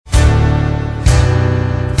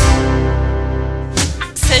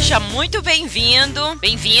Seja muito bem-vindo,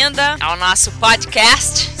 bem-vinda ao nosso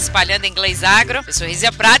podcast Espalhando Inglês Agro. Eu sou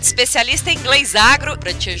Rizia Prado, especialista em Inglês Agro,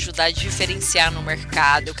 para te ajudar a diferenciar no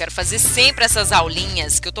mercado. Eu quero fazer sempre essas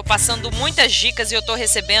aulinhas, que eu tô passando muitas dicas e eu tô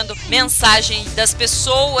recebendo mensagem das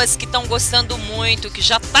pessoas que estão gostando muito, que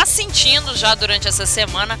já tá sentindo já durante essa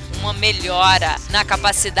semana uma melhora na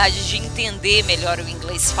capacidade de entender melhor o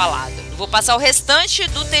inglês falado. Eu vou passar o restante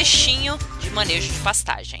do textinho de manejo de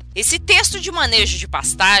pastagem. Esse texto de manejo de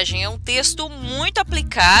pastagem é um texto muito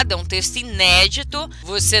aplicado, é um texto inédito.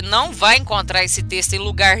 Você não vai encontrar esse texto em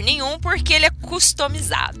lugar nenhum porque ele é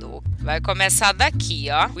customizado. Vai começar daqui,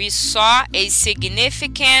 ó. We saw a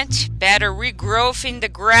significant better regrowth in the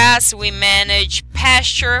grass. We manage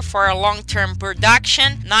pasture for a long-term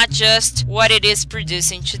production, not just what it is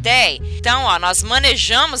producing today. Então, ó, nós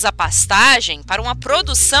manejamos a pastagem para uma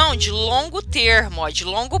produção de longo termo, ó, de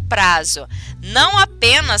longo prazo, não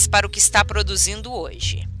apenas para o que está produzindo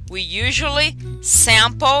hoje. We usually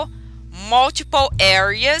sample multiple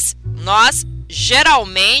areas. Nós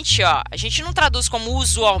geralmente, ó, a gente não traduz como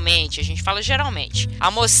usualmente, a gente fala geralmente.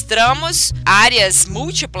 Amostramos áreas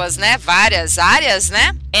múltiplas, né? Várias áreas,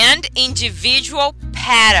 né? And individual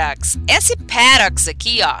paddocks. Esse paddocks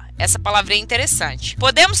aqui, ó, essa palavrinha é interessante.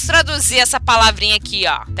 Podemos traduzir essa palavrinha aqui,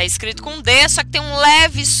 ó. Tá escrito com D, só que tem um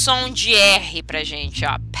leve som de R pra gente,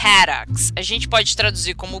 ó. Paddocks. A gente pode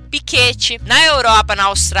traduzir como piquete. Na Europa, na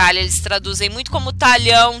Austrália, eles traduzem muito como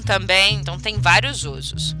talhão também. Então tem vários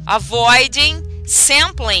usos. Avoiding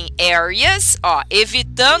sampling areas, ó,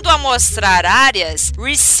 evitando amostrar áreas.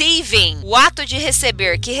 Receiving, o ato de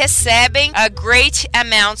receber, que recebem a great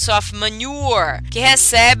amounts of manure, que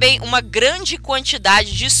recebem uma grande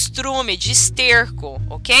quantidade de estrume, de esterco,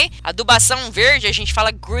 ok? Adubação verde, a gente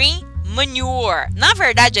fala green manure. Na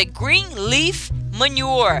verdade é green leaf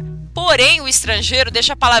manure. Porém, o estrangeiro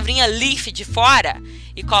deixa a palavrinha leaf de fora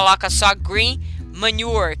e coloca só green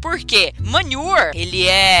manure. Por quê? Manure, ele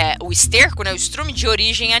é o esterco, né, o estrume de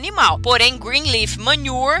origem animal. Porém, green leaf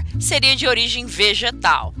manure seria de origem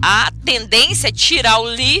vegetal. A tendência é tirar o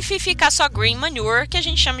leaf e ficar só green manure, que a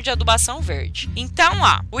gente chama de adubação verde. Então,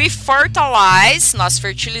 ó, we fertilize, nós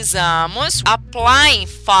fertilizamos, applying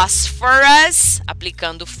phosphorus,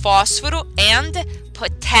 aplicando fósforo, and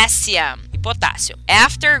potassium, potássio.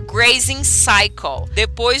 After grazing cycle,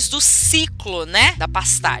 depois do ciclo, né, da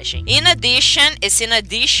pastagem. In addition, esse in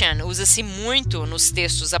addition usa-se muito nos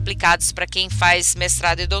textos aplicados para quem faz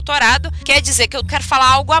mestrado e doutorado. Quer dizer que eu quero falar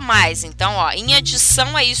algo a mais. Então, ó, em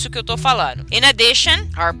adição é isso que eu tô falando. In addition,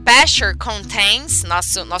 our pasture contains,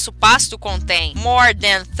 nosso pasto contém more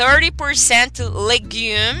than 30%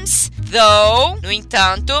 legumes, though, no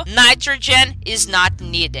entanto, nitrogen is not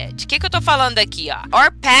needed. O que eu tô falando aqui, ó? Our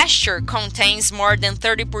pasture contains more than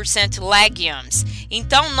 30% legumes.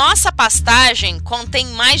 Então, nossa pastagem contém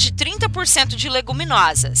mais de 30% de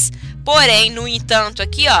leguminosas. Porém, no entanto,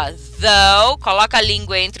 aqui, ó, though, coloca a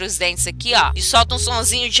língua entre os dentes aqui, ó, e solta um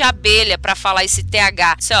sonzinho de abelha para falar esse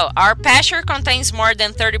TH. So, our pasture contains more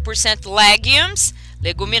than 30% legumes,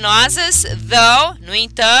 leguminosas, though, no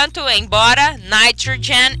entanto, embora,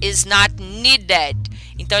 nitrogen is not needed.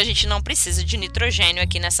 Então, a gente não precisa de nitrogênio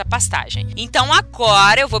aqui nessa pastagem. Então,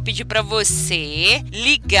 agora eu vou pedir para você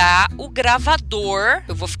ligar o gravador.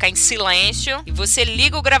 Eu vou ficar em silêncio e você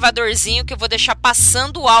liga o gravadorzinho que eu vou deixar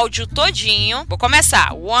passando o áudio todinho. Vou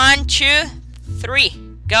começar. 1, 2, 3,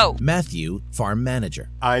 go. Matthew, Farm Manager.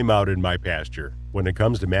 I'm out in my pasture. When it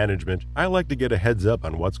comes to management, I like to get a heads up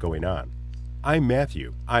on what's going on. I'm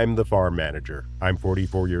Matthew. I'm the farm manager. I'm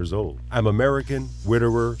 44 years old. I'm American,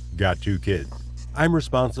 widower, got 2 kids. I'm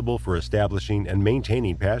responsible for establishing and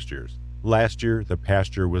maintaining pastures. Last year, the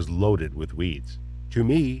pasture was loaded with weeds. To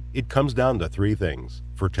me, it comes down to 3 things: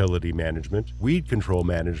 fertility management, weed control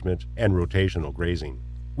management, and rotational grazing.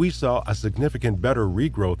 We saw a significant better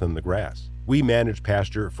regrowth in the grass. We manage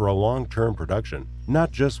pasture for a long-term production,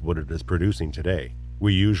 not just what it is producing today.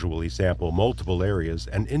 We usually sample multiple areas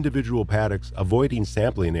and individual paddocks, avoiding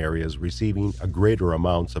sampling areas receiving a greater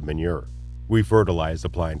amounts of manure. We fertilize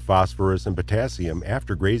applying phosphorus and potassium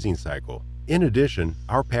after grazing cycle. In addition,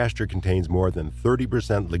 our pasture contains more than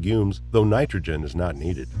 30% legumes, though nitrogen is not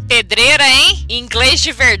needed. Pedreira, hein? Inglês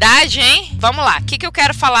de verdade, hein? Vamos lá, o que eu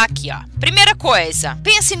quero falar aqui, ó? Primeira coisa,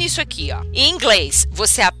 pense nisso aqui, ó. Em inglês,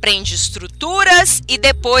 você aprende estruturas e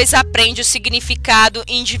depois aprende o significado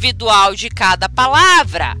individual de cada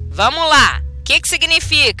palavra. Vamos lá. O que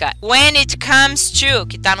significa? When it comes to,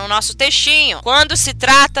 que está no nosso textinho. Quando se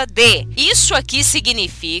trata de. Isso aqui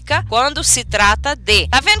significa quando se trata de.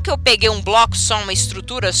 Tá vendo que eu peguei um bloco só, uma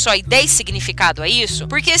estrutura só e dei significado a isso?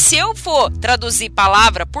 Porque se eu for traduzir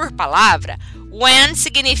palavra por palavra, when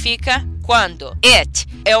significa Quando? It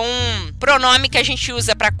é um pronome que a gente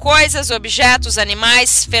usa para coisas, objetos,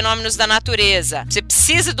 animais, fenômenos da natureza. Você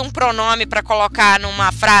precisa de um pronome para colocar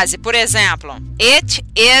numa frase. Por exemplo, it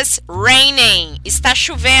is raining. Está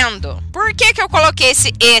chovendo. Por que eu coloquei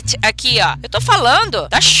esse it aqui, ó? Eu tô falando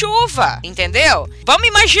da chuva, entendeu? Vamos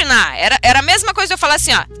imaginar, era a mesma coisa eu falar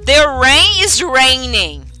assim, ó. The rain is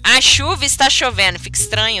raining. A chuva está chovendo. Fica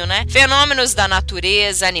estranho, né? Fenômenos da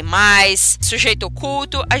natureza, animais, sujeito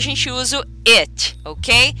oculto, a gente usa o it,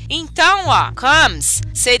 ok? Então, ó, comes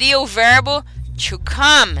seria o verbo to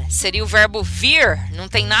come, seria o verbo vir. Não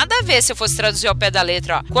tem nada a ver se eu fosse traduzir ao pé da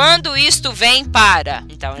letra, ó. Quando isto vem para.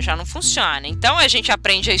 Então, já não funciona. Então, a gente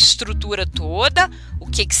aprende a estrutura toda, o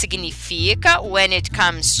que significa when it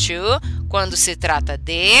comes to, quando se trata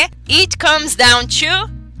de. It comes down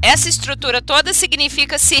to. Essa estrutura toda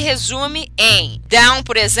significa, se resume em. Down,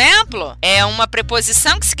 por exemplo, é uma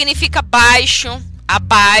preposição que significa baixo,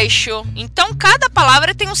 abaixo. Então, cada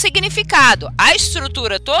palavra tem um significado. A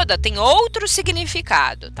estrutura toda tem outro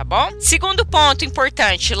significado, tá bom? Segundo ponto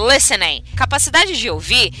importante, listening. Capacidade de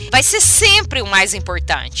ouvir vai ser sempre o mais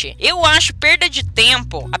importante. Eu acho perda de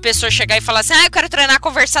tempo a pessoa chegar e falar assim, eu quero treinar a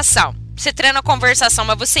conversação. Você treina a conversação,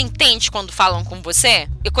 mas você entende quando falam com você?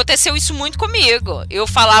 Aconteceu isso muito comigo. Eu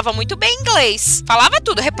falava muito bem inglês. Falava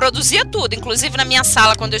tudo, reproduzia tudo. Inclusive na minha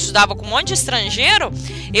sala, quando eu estudava com um monte de estrangeiro,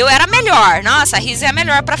 eu era melhor. Nossa, a Risa é a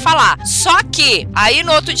melhor pra falar. Só que, aí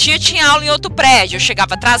no outro dia tinha aula em outro prédio. Eu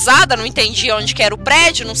chegava atrasada, não entendia onde que era o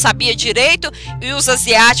prédio, não sabia direito. E os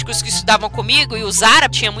asiáticos que estudavam comigo, e os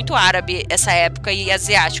árabes, tinha muito árabe essa época, e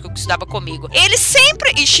asiático que estudava comigo. Eles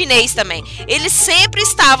sempre, e chinês também, eles sempre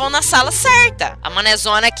estavam na sala certa. A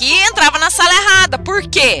manezona aqui entrava na sala errada. Por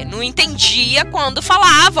quê? Não entendia quando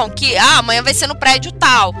falavam que amanhã vai ser no prédio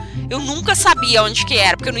tal. Eu nunca sabia onde que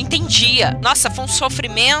era, porque eu não entendia. Nossa, foi um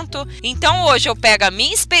sofrimento. Então hoje eu pego a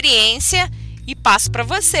minha experiência e passo para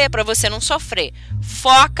você não sofrer.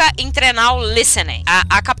 Foca em treinar o listening.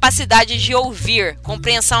 A capacidade de ouvir,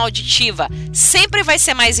 compreensão auditiva, sempre vai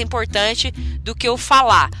ser mais importante do que o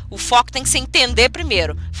falar. O foco tem que ser entender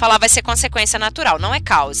primeiro. Falar vai ser consequência natural, não é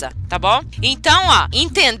causa, tá bom? Então,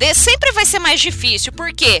 entender sempre vai ser mais difícil.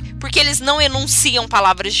 Por quê? Porque eles não enunciam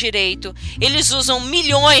palavras direito. Eles usam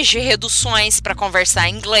milhões de reduções para conversar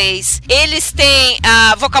em inglês. Eles têm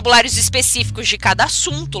vocabulários específicos de cada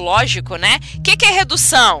assunto, lógico, né? O que é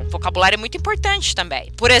redução? Vocabulário é muito importante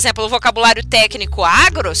também. Por exemplo, o vocabulário técnico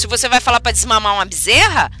agro, se você vai falar para desmamar uma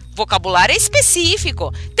bezerra, vocabulário é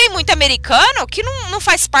específico. Tem muito americano que não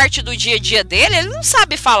faz parte do dia a dia dele, ele não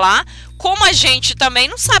sabe falar, como a gente também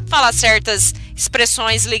não sabe falar certas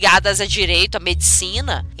expressões ligadas a direito, a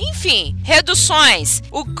medicina. Enfim, reduções.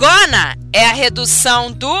 O gonna é a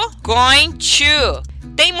redução do going to.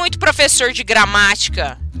 Tem muito professor de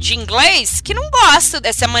gramática de inglês que não gosta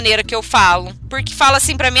dessa maneira que eu falo, porque fala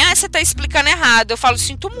assim pra mim, você tá explicando errado. Eu falo,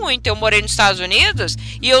 sinto muito, eu morei nos Estados Unidos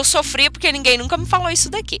e eu sofri porque ninguém nunca me falou isso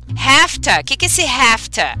daqui. Have to, o que é esse have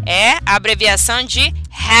to? É a abreviação de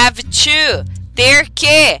have to, ter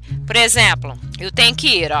que. Por exemplo, eu tenho que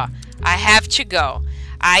ir, I have to go.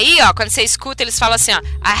 Aí, quando você escuta, eles falam assim,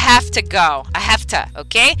 I have to go, I have to,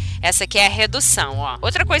 ok? Essa aqui é a redução,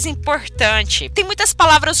 Outra coisa importante, tem muitas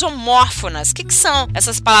palavras homófonas. O que são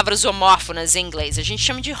essas palavras homófonas em inglês? A gente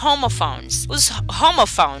chama de homophones. Os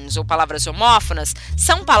homophones, ou palavras homófonas,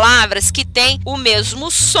 são palavras que têm o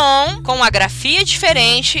mesmo som, com a grafia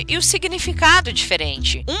diferente e o significado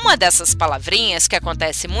diferente. Uma dessas palavrinhas que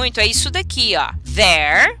acontece muito é isso daqui,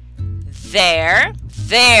 there, there,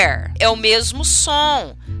 there. É o mesmo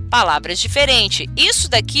som, palavras diferentes. Isso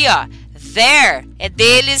daqui, there, é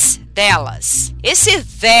deles, delas. Esse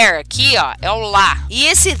there aqui, é o lá. E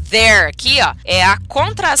esse there aqui, é a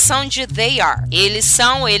contração de they are. Eles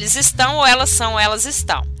são, eles estão, ou elas são, elas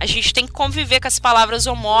estão. A gente tem que conviver com as palavras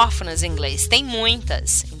homófonas em inglês. Tem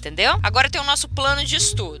muitas, entendeu? Agora tem o nosso plano de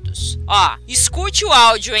estudos. Escute o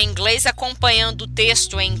áudio em inglês acompanhando o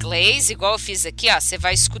texto em inglês, igual eu fiz aqui, Você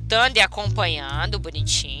vai escutando e acompanhando,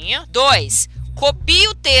 bonitinho. 2. Copie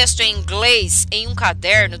o texto em inglês em um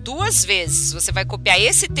caderno 2 vezes. Você vai copiar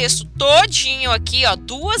esse texto todinho aqui,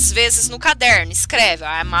 2 vezes no caderno. Escreve,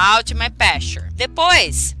 I'm out in my pasture.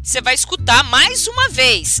 Depois, você vai escutar mais uma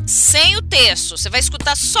vez, sem o texto. Você vai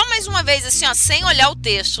escutar só mais uma vez, assim, sem olhar o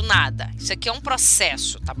texto, nada. Isso aqui é um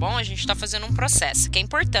processo, tá bom? A gente tá fazendo um processo, que é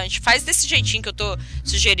importante. Faz desse jeitinho que eu tô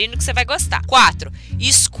sugerindo que você vai gostar. 4.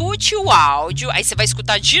 Escute o áudio. Aí você vai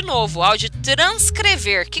escutar de novo o áudio e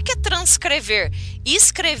transcrever. O que é transcrever?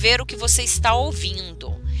 Escrever o que você está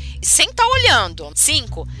ouvindo. sem estar olhando.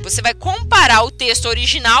 5, você vai comparar o texto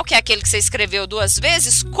original, que é aquele que você escreveu 2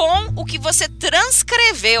 vezes, com o que você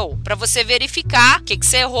transcreveu, para você verificar o que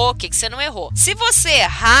você errou, o que você não errou. Se você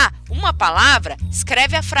errar uma palavra,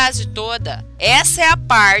 escreve a frase toda. Essa é a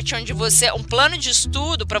parte onde um plano de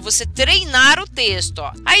estudo para você treinar o texto.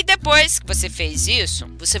 Ó. Aí depois que você fez isso,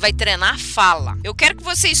 você vai treinar a fala. Eu quero que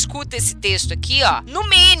você escute esse texto aqui, ó, no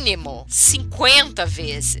mínimo 50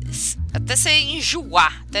 vezes. Até você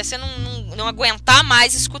enjoar, até você não aguentar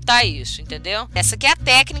mais escutar isso, entendeu? Essa aqui é a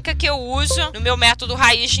técnica que eu uso no meu método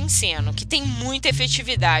raiz de ensino, que tem muita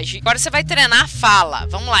efetividade. Agora você vai treinar a fala.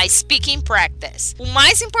 Vamos lá, speaking practice. O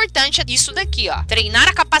mais importante é isso daqui, ó. Treinar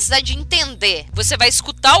a capacidade de entender. Você vai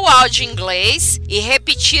escutar o áudio em inglês e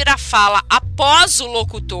repetir a fala após o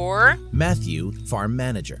locutor. Matthew, Farm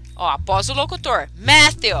Manager. Ó, após o locutor.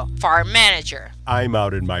 Matthew, Farm Manager. I'm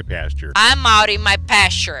out in my pasture. I'm out in my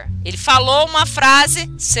pasture. Ele falou uma frase,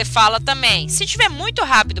 você fala também. Se tiver muito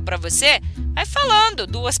rápido para você, vai falando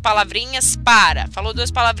 2 palavrinhas, para. Falou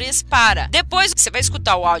 2 palavrinhas, para. Depois você vai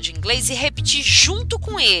escutar o áudio em inglês e repetir junto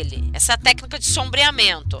com ele. Essa técnica de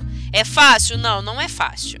sombreamento. É fácil? Não, não é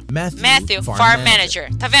fácil. Matthew, Farm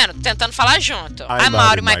Manager. Tá vendo? Tentando falar junto. I'm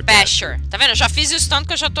out in my pasture. Tá vendo? Eu já fiz isso tanto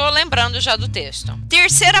que eu já tô lembrando já do texto.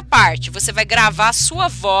 Terceira parte, você vai gravar a sua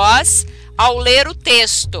voz ao ler o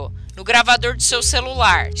texto no gravador do seu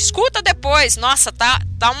celular. Escuta depois. Nossa, tá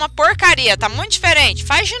uma porcaria, tá muito diferente.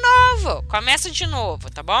 Faz de novo. Começa de novo,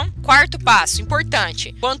 tá bom? 4º passo,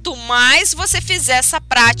 importante. Quanto mais você fizer essa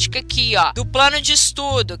prática aqui, ó, do plano de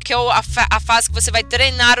estudo, que é a fase que você vai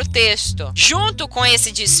treinar o texto, junto com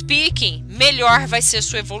esse de speaking, melhor vai ser a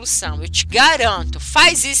sua evolução. Eu te garanto.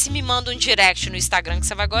 Faz isso e me manda um direct no Instagram que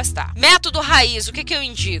você vai gostar. Método raiz, o que eu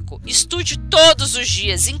indico? Estude todos os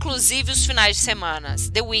dias, inclusive os finais de semana,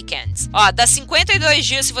 the weekends. Ó, dá 52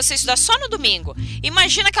 dias se você estudar só no domingo.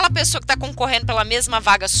 Imagina aquela pessoa que está concorrendo pela mesma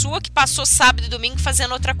vaga sua, que passou sábado e domingo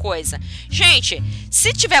fazendo outra coisa. Gente,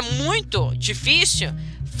 se tiver muito difícil,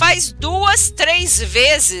 faz 2, 3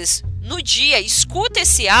 vezes no dia. Escuta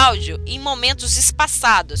esse áudio em momentos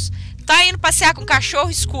espaçados. Tá indo passear com o cachorro?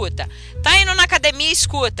 Escuta. Tá indo na academia?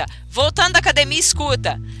 Escuta. Voltando da academia?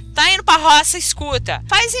 Escuta. Tá indo pra roça? Escuta.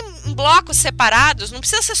 Faz em blocos separados, não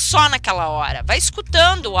precisa ser só naquela hora. Vai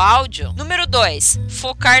escutando o áudio. Número 2,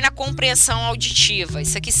 focar na compreensão auditiva.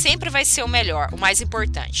 Isso aqui sempre vai ser o melhor, o mais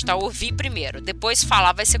importante, tá? Ouvir primeiro, depois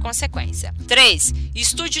falar vai ser consequência. 3,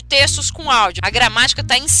 estude textos com áudio. A gramática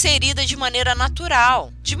tá inserida de maneira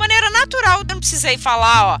natural. De maneira natural, eu não precisei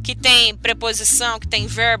falar, ó, que tem preposição, que tem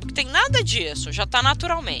verbo, que tem nada disso. Já tá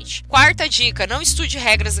naturalmente. 4ª dica, não estude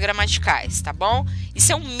regras gramaticais, tá bom?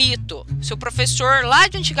 Isso é um mito. Seu professor lá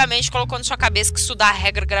de antigamente colocou na sua cabeça que estudar a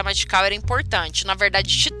regra gramatical era importante. Na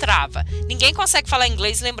verdade, te trava. Ninguém consegue falar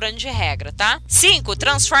inglês lembrando de regra, tá? 5.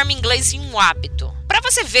 Transforma inglês em um hábito. Para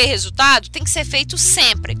você ver resultado, tem que ser feito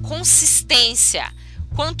sempre. Consistência.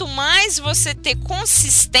 Quanto mais você ter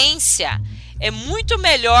consistência, é muito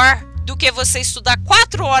melhor do que você estudar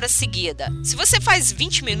 4 horas seguidas. Se você faz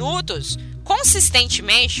 20 minutos...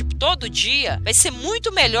 consistentemente, tipo, todo dia, vai ser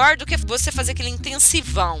muito melhor do que você fazer aquele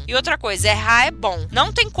intensivão. E outra coisa, errar é bom.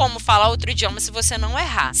 Não tem como falar outro idioma se você não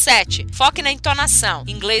errar. 7. Foque na entonação.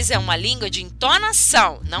 Inglês é uma língua de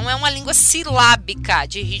entonação, não é uma língua silábica,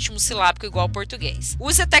 de ritmo silábico igual ao português.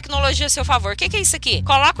 Use a tecnologia a seu favor. O que é isso aqui?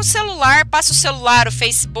 Coloca o celular, passa o celular, o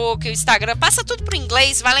Facebook, o Instagram, passa tudo pro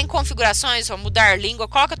inglês, vai lá em configurações, ou mudar língua,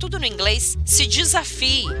 coloca tudo no inglês. Se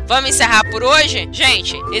desafie. Vamos encerrar por hoje?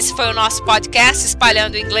 Gente, esse foi o nosso podcast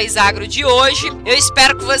Espalhando o Inglês Agro de hoje. Eu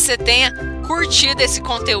espero que você tenha curtido esse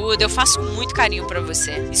conteúdo. Eu faço com muito carinho para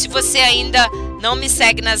você. E se você ainda não me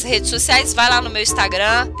segue nas redes sociais, vai lá no meu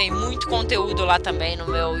Instagram. Tem muito conteúdo lá também no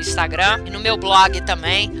meu Instagram e no meu blog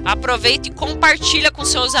também. Aproveita e compartilha com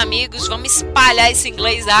seus amigos. Vamos espalhar esse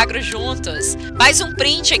inglês agro juntos. Faz um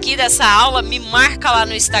print aqui dessa aula, me marca lá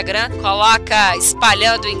no Instagram. Coloca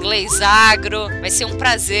Espalhando o Inglês Agro. Vai ser um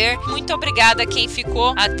prazer. Muito obrigada a quem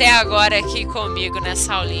ficou até agora aqui comigo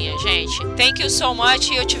nessa aulinha, gente. Thank you so much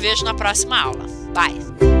e eu te vejo na próxima aula.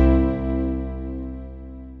 Bye!